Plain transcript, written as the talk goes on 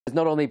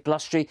Not only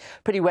blustery,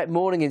 pretty wet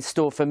morning in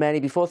store for many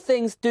before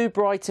things do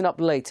brighten up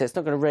later. It's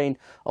not going to rain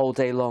all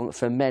day long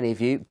for many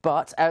of you,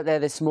 but out there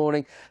this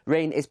morning,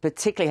 rain is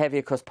particularly heavy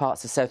across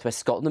parts of southwest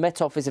Scotland. The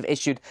Met Office have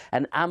issued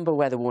an amber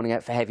weather warning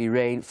out for heavy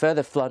rain,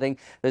 further flooding.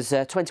 There's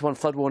 21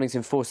 flood warnings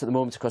in force at the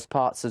moment across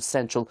parts of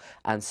central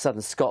and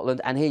southern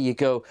Scotland. And here you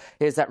go.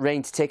 Here's that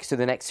rain to take us through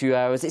the next few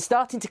hours. It's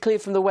starting to clear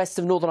from the west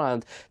of Northern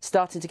Ireland,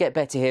 starting to get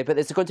better here, but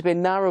there's going to be a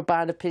narrow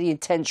band of pretty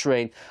intense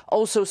rain.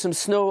 Also some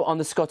snow on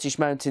the Scottish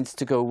mountains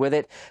to go with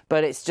it,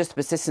 but it's just the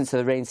persistence of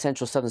the rain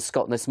central southern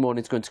Scotland this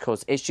morning is going to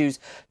cause issues.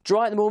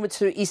 Dry at the moment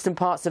through eastern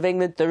parts of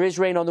England. There is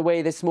rain on the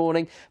way this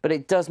morning, but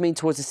it does mean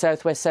towards the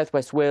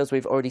southwest Wales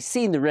we've already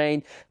seen the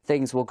rain.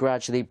 Things will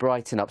gradually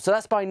brighten up. So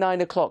that's by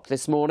 9 o'clock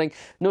this morning.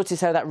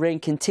 Notice how that rain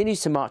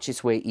continues to march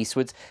its way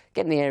eastwards,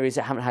 getting the areas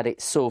that haven't had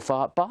it so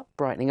far, but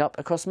brightening up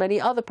across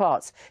many other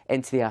parts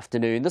into the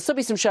afternoon. There'll still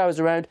be some showers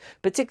around,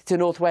 particularly to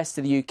northwest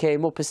of the UK.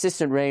 More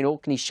persistent rain,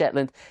 Orkney,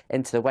 Shetland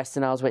into the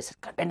Western Isles, where it's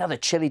going to be another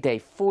chilly day.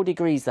 4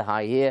 degrees the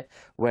high here,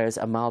 whereas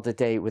a milder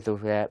day with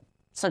the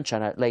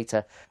sunshine out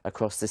later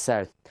across the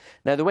south.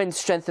 Now the winds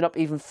strengthen up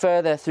even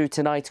further through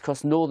tonight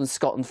across northern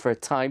Scotland for a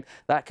time.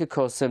 That could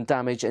cause some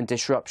damage and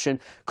disruption.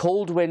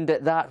 Cold wind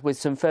at that, with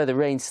some further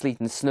rain, sleet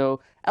and snow.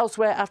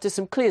 Elsewhere, after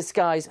some clear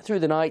skies through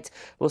the night,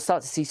 we'll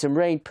start to see some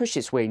rain push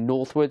its way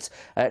northwards.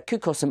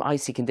 Could cause some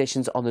icy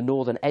conditions on the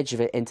northern edge of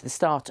it into the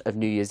start of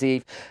New Year's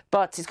Eve.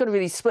 But it's going to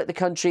really split the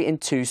country in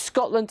two.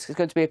 Scotland is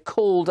going to be a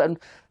cold and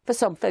for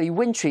some fairly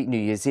wintry New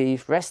Year's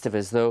Eve. Rest of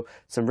us, though,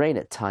 some rain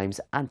at times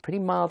and pretty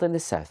mild in the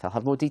south. I'll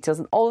have more details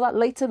on all of that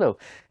later, though.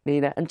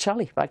 Nina and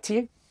Charlie, back to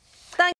you.